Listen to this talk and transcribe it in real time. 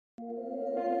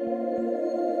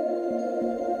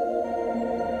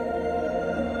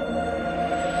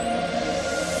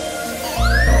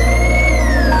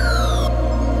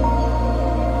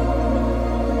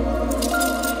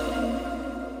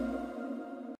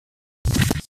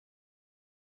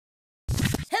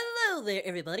Hello there,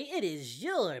 everybody. It is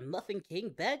your Muffin King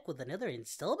back with another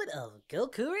installment of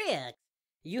Goku React.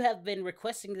 You have been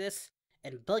requesting this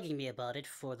and bugging me about it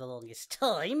for the longest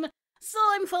time, so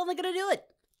I'm finally gonna do it.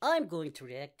 I'm going to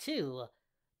react to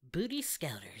Booty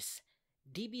Scouters,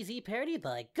 Dbz Parody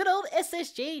by good old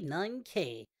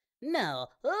SSJ9K. Now,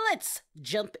 let's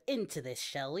jump into this,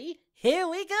 shall we? Here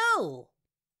we go!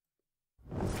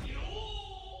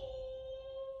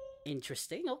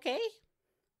 Interesting, okay.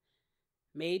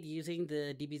 Made using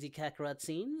the Dbz Kakarot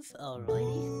scenes,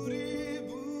 alrighty.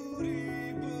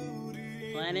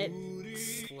 Planet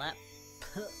Slap...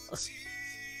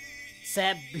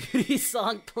 Sad Beauty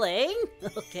song playing?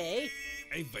 Okay.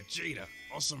 Hey Vegeta,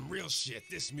 on some real shit,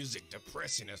 this music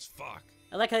depressing as fuck.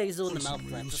 I like how he's doing the mouth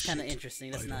flaps, it's kinda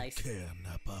interesting, that's nice. I don't care,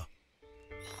 Nappa.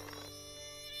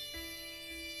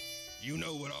 You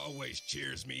know what always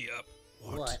cheers me up?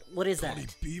 What? What is that? Cardi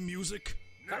B music?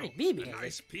 No, Cardi B music? a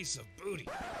nice piece of booty.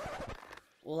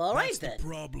 Well, alright That's then. the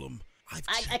problem. I've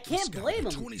I checked can't the sky blame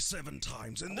him. 27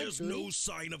 times and there's booty. no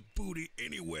sign of booty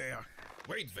anywhere.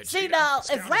 Wait, Vegeta. See now, if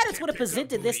Scouters Raditz can't would have pick up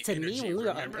presented this booty to me energy, when we were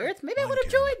on remember? Earth, maybe I Mine would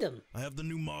have can. joined him. I have the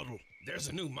new model. There's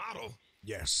a new model.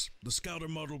 Yes, the Scouter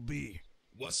Model B.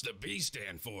 What's the B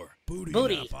stand for? Booty,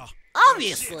 Booty. Nappa.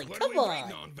 Obviously, Shit, what come are we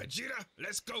waiting on. on, Vegeta?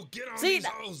 Let's go get on See, these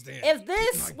hoes then. if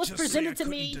this I was just presented say to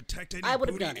I me, couldn't detect any I would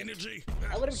have booty done it. energy?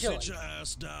 I would have Sit joined. your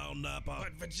ass down, Nappa.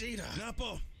 But Vegeta.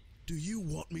 Nappa, do you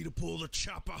want me to pull the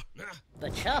chopper? Nah,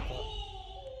 The chopper.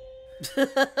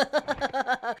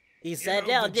 He sat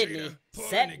you know, down, Vegeta, didn't he? pulling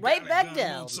Sat the right gun back gun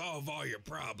down. won't solve all your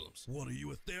problems. What, are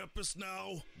you a therapist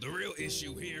now? The real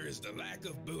issue here is the lack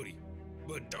of booty.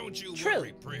 But don't you True.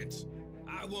 worry, Prince.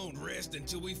 I won't rest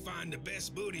until we find the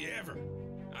best booty ever.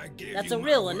 I give That's you a my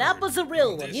real one. word. Nappa's a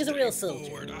real From one. this He's a real day soldier.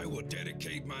 forward, I will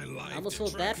dedicate my life I almost to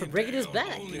feel bad for tracking breaking his down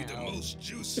back only the now. most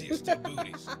juiciest of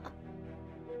booties.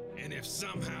 And if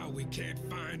somehow we can't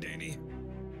find any,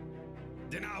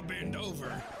 then I'll bend over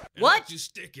and What? let you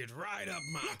stick it right up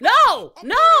my... No!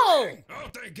 No! Oh,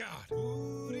 thank God.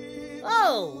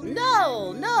 Oh,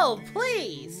 no, no,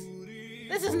 please!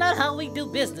 This is not how we do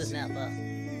business, Nappa.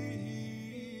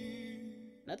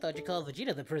 I thought you called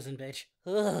Vegeta the prison bitch.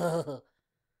 Ugh.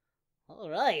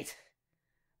 Alright.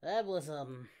 That was,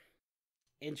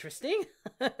 interesting.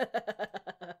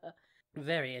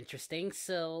 Very interesting,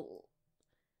 so...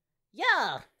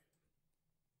 Yeah!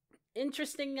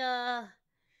 Interesting,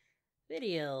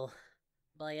 video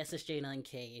by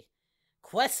SSJ9K.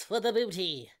 Quest for the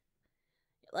booty!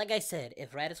 Like I said,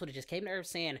 if Raditz would have just came to Earth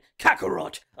saying,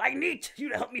 Kakarot, I need you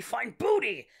to help me find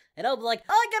booty! And I'll be like,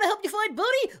 oh, I gotta help you find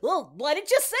booty? Well, why didn't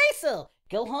you say so?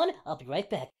 Gohan, I'll be right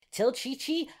back. Tell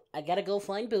Chi-Chi I gotta go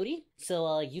find booty.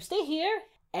 So, you stay here,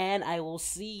 and I will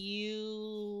see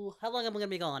you... How long am I gonna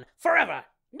be gone? Forever!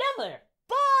 Never!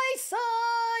 Bye,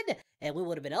 son! And we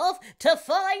would have been off to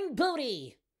find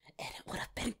booty! And it would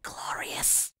have been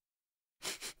glorious!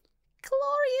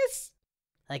 Glorious!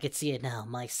 I could see it now.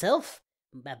 Myself,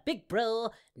 my big bro,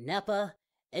 Nappa,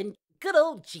 and good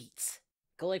old Jeets.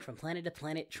 Going from planet to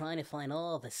planet trying to find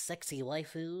all the sexy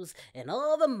waifus and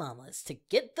all the mamas to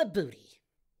get the booty.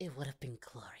 It would have been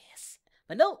glorious.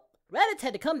 But nope, Raditz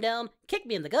had to come down, kick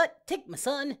me in the gut, take my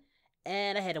son,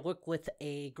 and I had to work with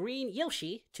a green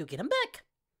Yoshi to get him back.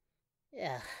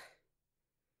 Yeah.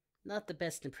 Not the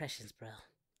best impressions, bro.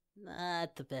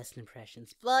 Not the best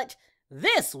impressions, but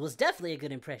this was definitely a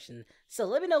good impression. So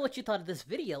let me know what you thought of this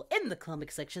video in the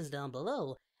comment sections down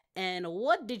below. And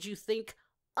what did you think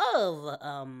of,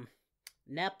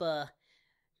 Nappa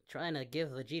trying to give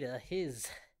Vegeta his,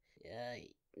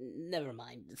 never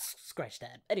mind, scratch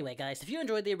that. Anyway, guys, if you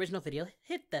enjoyed the original video,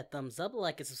 hit that thumbs up,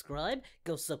 like and subscribe,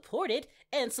 go support it,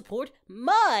 and support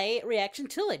my reaction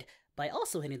to it by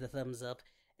also hitting the thumbs up,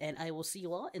 and I will see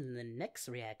you all in the next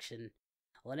reaction.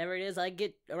 Whenever it is I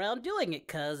get around doing it,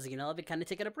 cause, you know, I've been kinda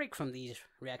taking a break from these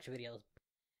reaction videos.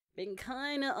 Been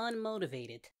kinda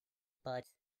unmotivated, but,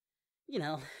 you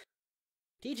know,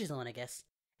 teach his own, I guess.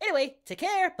 Anyway, take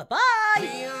care, bye-bye!